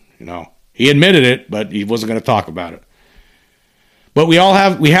alone. You know, he admitted it, but he wasn't going to talk about it. But we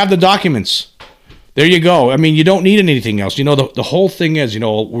have the documents. There you go. I mean, you don't need anything else. You know, the whole thing is, you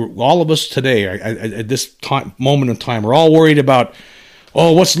know, all of us today at this moment in time, we're all worried about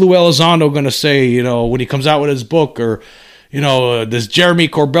oh, what's Lou Elizondo going to say, you know, when he comes out with his book? Or, you know, does Jeremy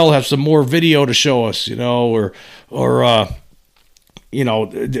Corbell have some more video to show us, you know, or you know,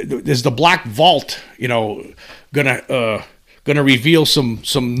 is the Black Vault, you know, gonna reveal some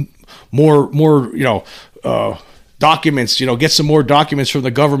more, you know, documents, you know, get some more documents from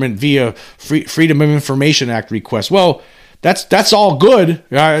the government via Freedom of Information Act request? Well, that's all good.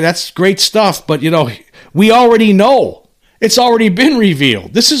 That's great stuff. But, you know, we already know. It's already been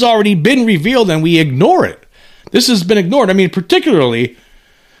revealed. This has already been revealed, and we ignore it. This has been ignored. I mean, particularly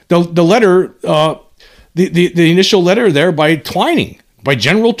the letter, the initial letter there by Twining, by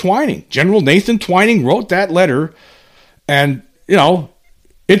General Twining. General Nathan Twining wrote that letter, and, you know,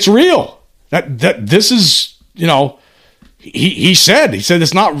 it's real. That this is, you know, he said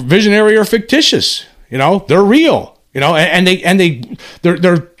it's not visionary or fictitious. You know, they're real. You know, and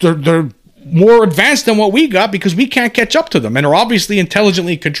they're more advanced than what we got because we can't catch up to them, and are obviously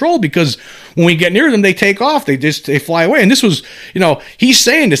intelligently controlled because when we get near them, they take off. They fly away. And this was, you know, he's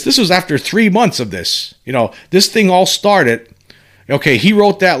saying this was after 3 months of this. You know, this thing all started. Okay, he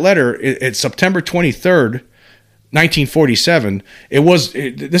wrote that letter. It's September 23rd, 1947. It was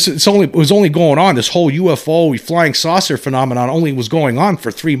only going on. This whole UFO flying saucer phenomenon only was going on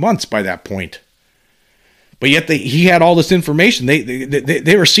for 3 months by that point. But yet he had all this information.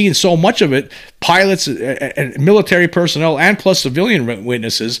 They were seeing so much of it. Pilots and military personnel and plus civilian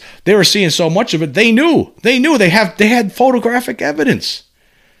witnesses, they were seeing so much of it. They knew. They had photographic evidence.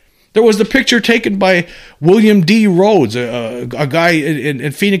 There was the picture taken by William D. Rhodes, a guy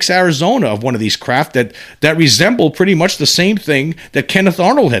in Phoenix, Arizona, of one of these craft that resembled pretty much the same thing that Kenneth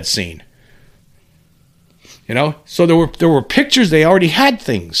Arnold had seen. You know, so there were pictures. They already had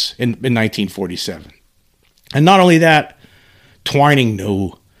things in 1947. And not only that, Twining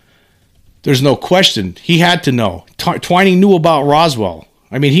knew. There's no question. He had to know. Twining knew about Roswell.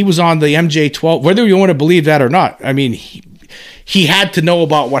 I mean, he was on the MJ-12, whether you want to believe that or not. I mean, he had to know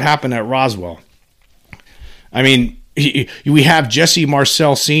about what happened at Roswell. I mean, we have Jesse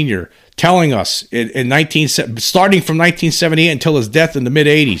Marcel Sr. telling us starting from 1978 until his death in the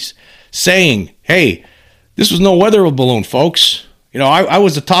mid-'80s, saying, hey, this was no weather balloon, folks. You know, I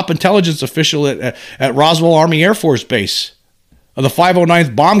was the top intelligence official at Roswell Army Air Force Base of the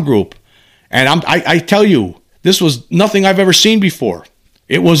 509th Bomb Group. And I tell you, this was nothing I've ever seen before.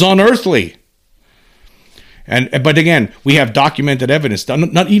 It was unearthly. But again, we have documented evidence.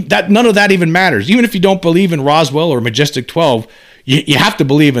 None of that even matters. Even if you don't believe in Roswell or Majestic 12, you have to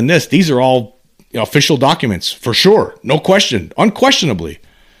believe in this. These are all, you know, official documents for sure. No question. Unquestionably.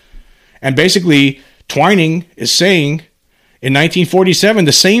 And basically, Twining is saying in 1947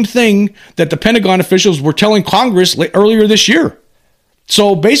 the same thing that the Pentagon officials were telling Congress earlier this year.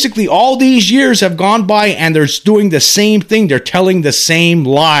 So basically, all these years have gone by and they're doing the same thing. They're telling the same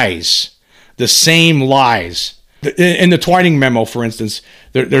lies. The same lies. In the Twining memo, for instance,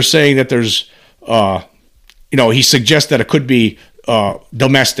 they're saying that there's, you know, he suggests that it could be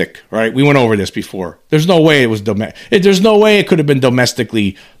domestic, right? We went over this before. There's no way it was domestic. There's no way it could have been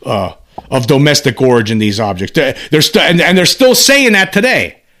domestically of domestic origin, these objects. They're still saying that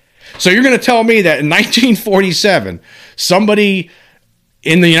today. So you're going to tell me that in 1947, somebody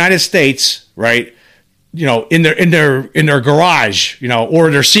in the United States, right, you know, in their garage, you know,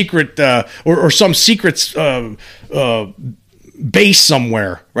 or their secret or some secret base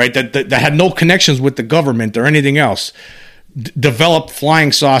somewhere, right, that had no connections with the government or anything else, developed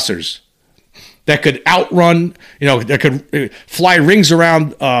flying saucers that could outrun, you know, that could fly rings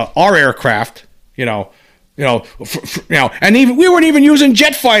around our aircraft, you know, and even we weren't even using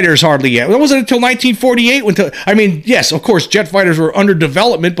jet fighters hardly yet. It wasn't until 1948 I mean, yes, of course, jet fighters were under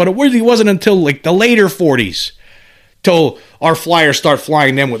development, but it really wasn't until like the later 40s till our flyers start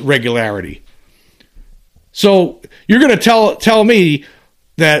flying them with regularity. So you're going to tell me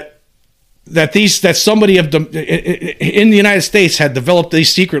that somebody in the United States had developed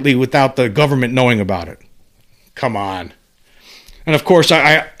these secretly without the government knowing about it? Come on. And of course,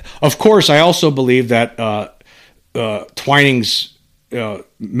 I also believe that Twining's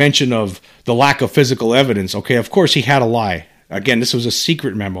mention of the lack of physical evidence. Okay, of course he had a lie. Again, this was a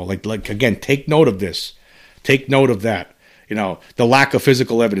secret memo. Like again, take note of this. Take note of that. You know, the lack of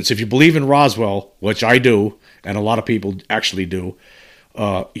physical evidence. If you believe in Roswell, which I do, and a lot of people actually do,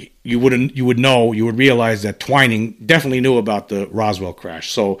 you would realize that Twining definitely knew about the Roswell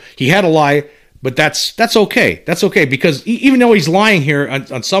crash. So he had a lie. But that's okay. That's okay, because even though he's lying here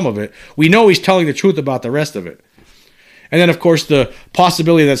on some of it, we know he's telling the truth about the rest of it. And then, of course, the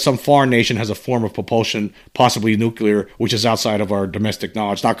possibility that some foreign nation has a form of propulsion, possibly nuclear, which is outside of our domestic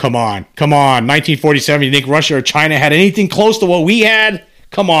knowledge. Now, come on. 1947, you think Russia or China had anything close to what we had?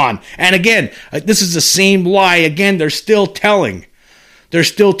 Come on. And again, this is the same lie. Again, they're still telling. They're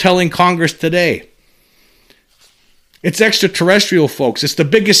still telling Congress today. It's extraterrestrial, folks. It's the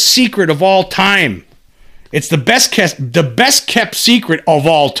biggest secret of all time. It's the best kept secret of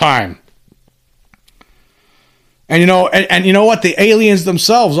all time. And you know what? The aliens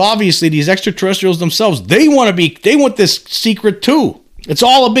themselves, obviously, these extraterrestrials themselves, they want this secret too. It's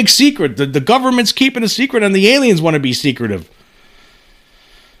all a big secret. The government's keeping a secret, and the aliens want to be secretive.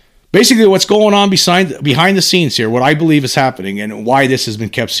 Basically, what's going on behind the scenes here, what I believe is happening, and why this has been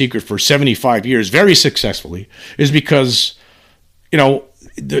kept secret for 75 years, very successfully, is because,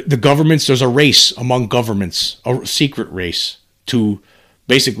 the governments, there's a race among governments, a secret race to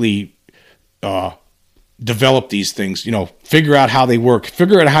basically develop these things, figure out how they work,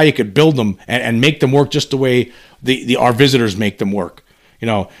 figure out how you could build them and make them work just the way our visitors make them work.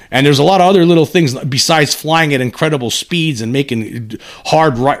 And there's a lot of other little things besides flying at incredible speeds and making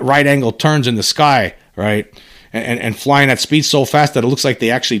hard right angle turns in the sky, right? And flying at speed so fast that it looks like they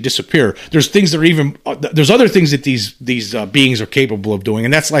actually disappear. There's things that are there's other things that these beings are capable of doing,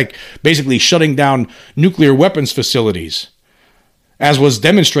 and that's like basically shutting down nuclear weapons facilities, as was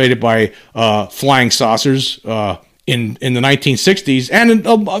demonstrated by flying saucers in the 1960s,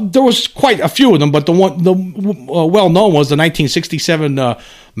 and there was quite a few of them, but the well-known was the 1967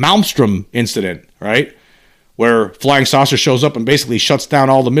 Malmstrom incident, right, where flying saucer shows up and basically shuts down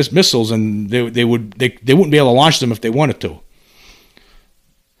all the missiles, and they wouldn't be able to launch them if they wanted to.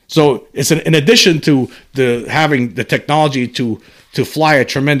 So it's in addition to having the technology to fly at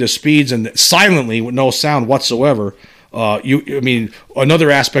tremendous speeds and silently with no sound whatsoever.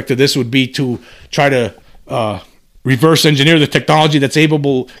 Another aspect of this would be to try to reverse engineer the technology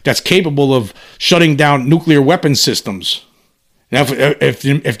that's capable of shutting down nuclear weapon systems. Now, if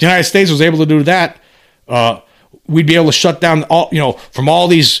the United States was able to do that, we'd be able to shut down from all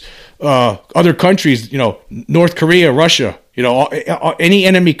these other countries, North Korea, Russia, any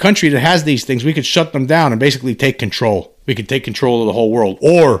enemy country that has these things, we could shut them down and basically take control. We could take control of the whole world,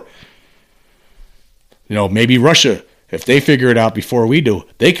 or maybe Russia. If they figure it out before we do,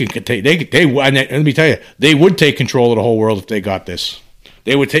 let me tell you, they would take control of the whole world if they got this.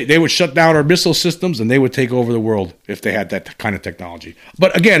 They would shut down our missile systems, and they would take over the world if they had that kind of technology.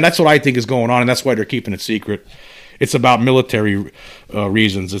 But again, that's what I think is going on, and that's why they're keeping it secret. It's about military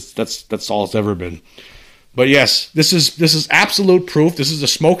reasons. That's all it's ever been. But yes, this is absolute proof. This is a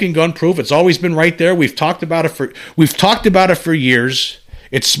smoking gun proof. It's always been right there. We've talked about it for years.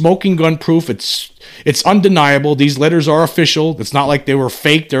 It's smoking gun proof. It's undeniable. These letters are official. It's not like they were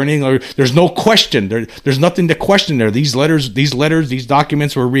faked or anything. There's no question. There's nothing to question there. These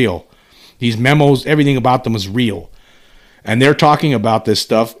documents were real. These memos, everything about them was real. And they're talking about this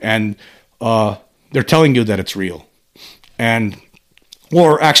stuff, and they're telling you that it's real.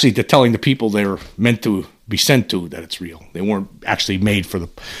 Or actually, they're telling the people they're meant to be sent to that it's real. They weren't actually made for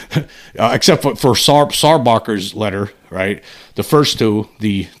except for Sarbacher's letter, right? The first two,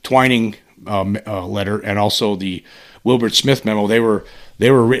 the Twining letter and also the Wilbur Smith memo, they were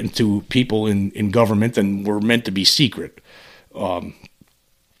written to people in government and were meant to be secret.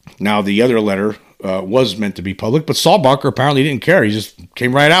 Now the other letter was meant to be public, but Sarbacher apparently didn't care. He just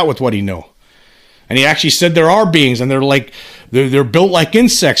came right out with what he knew. And he actually said there are beings, and they're built like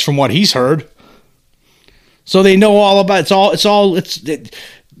insects from what he's heard. So they know all about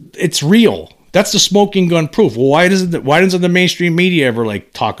it's real. That's the smoking gun proof. Well, why doesn't the mainstream media ever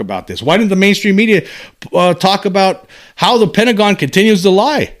talk about this? Why didn't the mainstream media talk about how the Pentagon continues to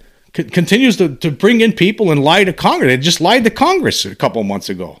lie, continues to bring in people and lie to Congress? They just lied to Congress a couple of months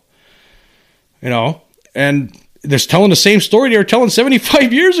ago, and they're telling the same story they were telling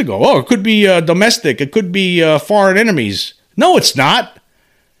 75 years ago. Oh, it could be domestic. It could be foreign enemies. No, it's not.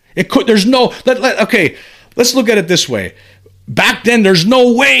 It could. There's no. Okay. Let's look at it this way. Back then, there's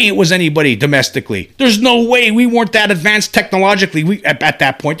no way it was anybody domestically. There's no way we weren't that advanced technologically at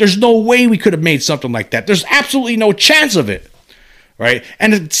that point. There's no way we could have made something like that. There's absolutely no chance of it, right?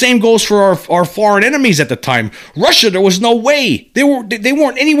 And the same goes for our foreign enemies at the time. Russia, there was no way. They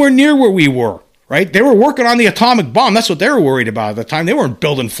weren't anywhere near where we were, right? They were working on the atomic bomb. That's what they were worried about at the time. They weren't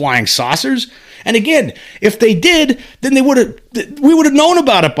building flying saucers. And again, if they did, then we would have known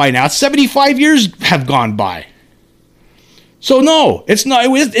about it by now. 75 years have gone by. So no, it's not.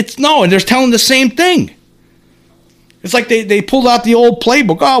 It's no, and they're telling the same thing. It's like they pulled out the old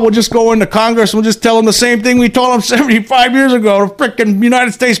playbook. Oh, we'll just go into Congress. We'll just tell them the same thing we told them 75 years ago. The frickin'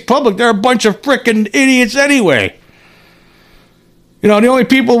 United States public, they're a bunch of frickin' idiots anyway. You know, the only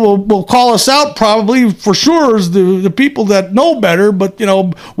people will call us out probably for sure is the people that know better. But you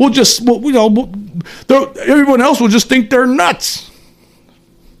know, everyone else will just think they're nuts.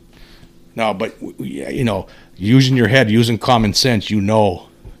 No, but you know, using your head, using common sense, you know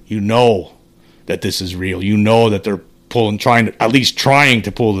that this is real. You know that they're trying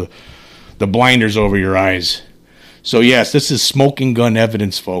to pull the blinders over your eyes. So yes, this is smoking gun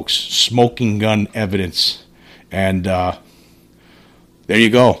evidence, folks. Smoking gun evidence, and there you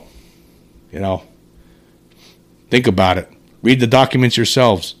go. You know, think about it. Read the documents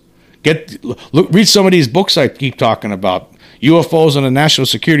yourselves. Read some of these books I keep talking about. UFOs and the National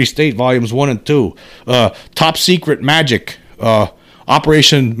Security State, Volumes 1 and 2. Top Secret Magic,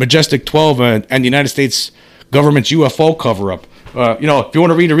 Operation Majestic 12, and the United States government's UFO cover-up. You know, if you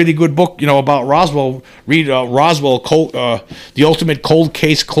want to read a really good book, you know, about Roswell, read Roswell, The Ultimate Cold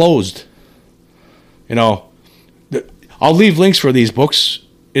Case Closed. You know, I'll leave links for these books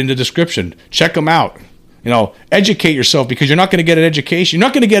in the description. Check them out. You know, educate yourself, because you're not going to get an education. You're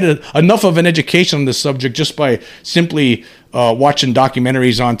not going to get enough of an education on this subject just by simply watching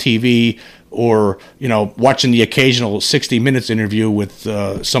documentaries on TV or, you know, watching the occasional 60 Minutes interview with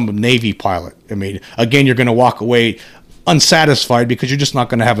some Navy pilot. I mean, again, you're going to walk away unsatisfied because you're just not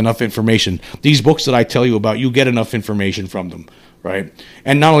going to have enough information. These books that I tell you about, you get enough information from them. Right,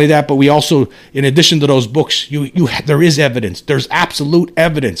 and not only that, but we also, in addition to those books, there is evidence. There's absolute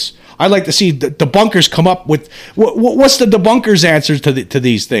evidence. I like to see the debunkers come up with what's the debunkers' answers to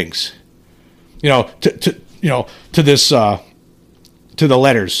these things. You know, to the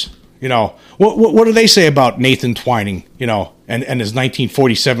letters. You know, what do they say about Nathan Twining? You know, and his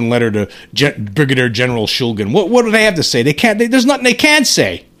 1947 letter to Brigadier General Shulgin. What do they have to say? They can't. There's nothing they can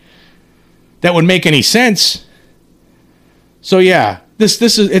say that would make any sense. So yeah,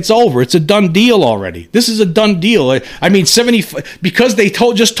 it's over. It's a done deal already. This is a done deal. I mean, because they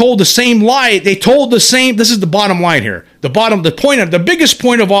just told the same lie. They told the same. This is the bottom line here. The biggest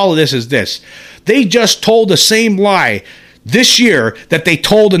point of all of this is this: they just told the same lie this year that they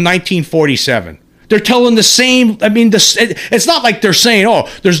told in 1947. They're telling the same. I mean, it's not like they're saying, "Oh,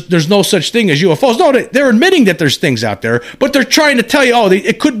 there's no such thing as UFOs." No, they're admitting that there's things out there, but they're trying to tell you, "Oh,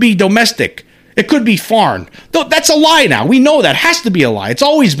 it could be domestic. It could be foreign." That's a lie now. We know that. It has to be a lie. It's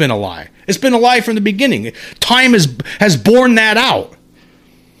always been a lie. It's been a lie from the beginning. Time has borne that out.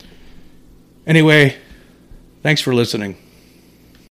 Anyway, thanks for listening.